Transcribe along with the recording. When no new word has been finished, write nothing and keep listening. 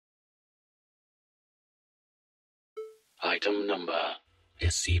Item number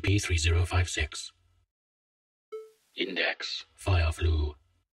SCP-3056. Index Fireflu.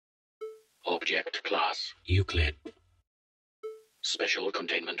 Object class Euclid. Special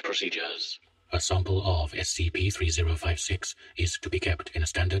containment procedures. A sample of SCP-3056 is to be kept in a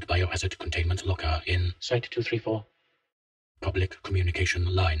standard biohazard containment locker in Site-234. Public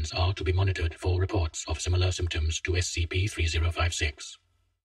communication lines are to be monitored for reports of similar symptoms to SCP-3056.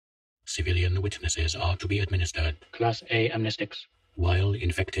 Civilian witnesses are to be administered Class A amnestics, while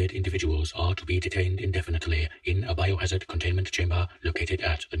infected individuals are to be detained indefinitely in a biohazard containment chamber located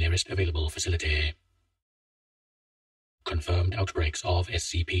at the nearest available facility. Confirmed outbreaks of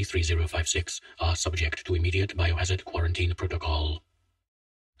SCP-3056 are subject to immediate biohazard quarantine protocol.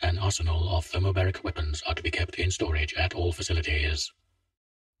 An arsenal of thermobaric weapons are to be kept in storage at all facilities.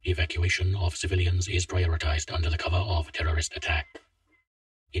 Evacuation of civilians is prioritized under the cover of terrorist attack.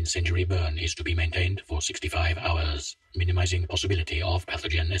 Incendiary burn is to be maintained for 65 hours, minimizing possibility of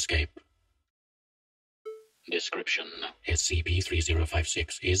pathogen escape. Description: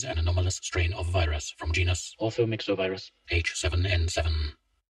 SCP-3056 is an anomalous strain of virus from genus Orthomyxovirus H7N7.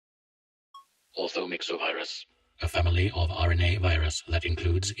 Orthomyxovirus, a family of RNA virus that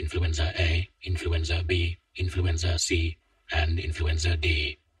includes influenza A, influenza B, influenza C, and influenza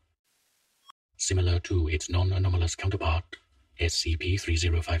D. Similar to its non-anomalous counterpart,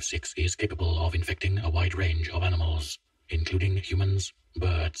 SCP-3056 is capable of infecting a wide range of animals, including humans,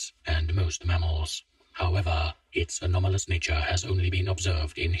 birds, and most mammals. However, its anomalous nature has only been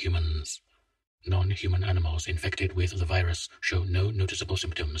observed in humans. Non-human animals infected with the virus show no noticeable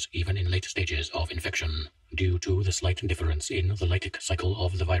symptoms even in late stages of infection, due to the slight difference in the lytic cycle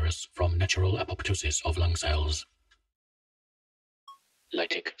of the virus from natural apoptosis of lung cells.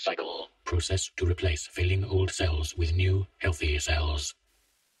 Lytic cycle: process to replace failing old cells with new, healthy cells.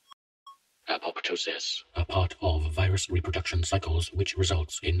 Apoptosis: a part of virus reproduction cycles which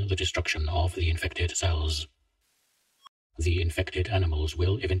results in the destruction of the infected cells. The infected animals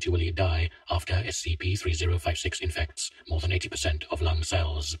will eventually die after SCP-3056 infects more than 80% of lung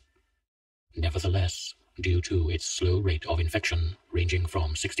cells. Nevertheless, due to its slow rate of infection, ranging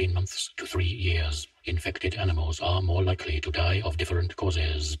from 16 months to 3 years, infected animals are more likely to die of different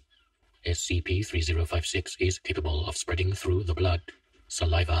causes. SCP-3056 is capable of spreading through the blood,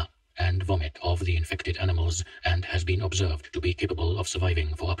 saliva, and vomit of the infected animals and has been observed to be capable of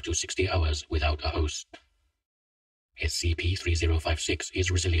surviving for up to 60 hours without a host. SCP-3056 is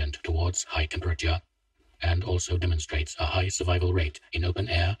resilient towards high temperature and also demonstrates a high survival rate in open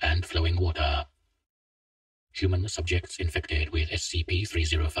air and flowing water. Human subjects infected with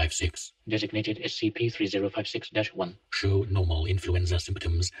SCP-3056, designated SCP-3056-1, show normal influenza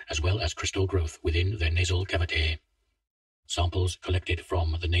symptoms as well as crystal growth within their nasal cavity. Samples collected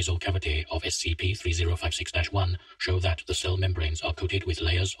from the nasal cavity of SCP-3056-1 show that the cell membranes are coated with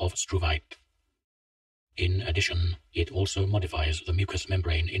layers of struvite. In addition, it also modifies the mucous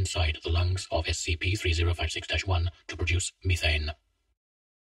membrane inside the lungs of SCP-3056-1 to produce methane.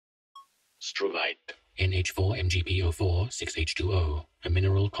 Struvite: NH4-MgPO4-6H2O, a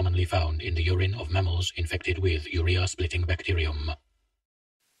mineral commonly found in the urine of mammals infected with urea-splitting bacterium.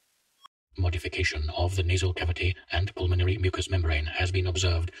 Modification of the nasal cavity and pulmonary mucous membrane has been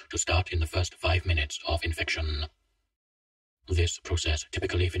observed to start in the first 5 minutes of infection. This process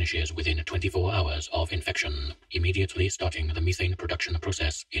typically finishes within 24 hours of infection, immediately starting the methane production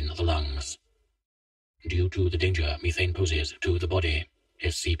process in the lungs. Due to the danger methane poses to the body,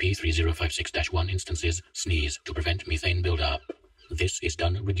 SCP-3056-1 instances sneeze to prevent methane buildup. This is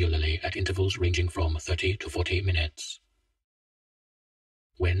done regularly at intervals ranging from 30 to 40 minutes.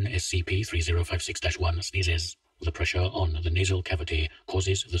 When SCP-3056-1 sneezes, the pressure on the nasal cavity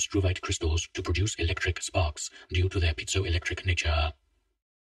causes the struvite crystals to produce electric sparks due to their piezoelectric nature.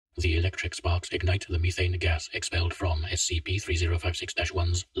 The electric sparks ignite the methane gas expelled from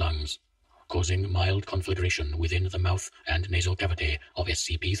SCP-3056-1's lungs, causing mild conflagration within the mouth and nasal cavity of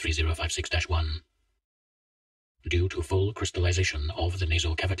SCP-3056-1. Due to full crystallization of the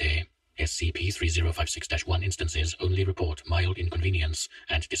nasal cavity, SCP-3056-1 instances only report mild inconvenience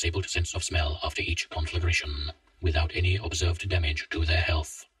and disabled sense of smell after each conflagration, without any observed damage to their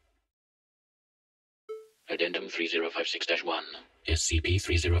health. Addendum 3056-1.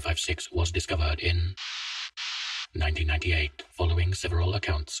 SCP-3056 was discovered in 1998, following several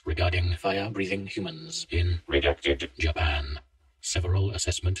accounts regarding fire-breathing humans in redacted Japan. Several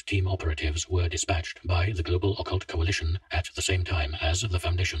assessment team operatives were dispatched by the Global Occult Coalition at the same time as the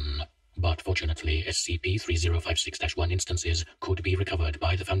Foundation, but fortunately SCP-3056-1 instances could be recovered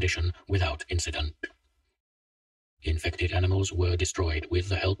by the Foundation without incident. Infected animals were destroyed with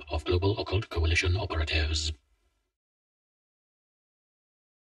the help of Global Occult Coalition operatives.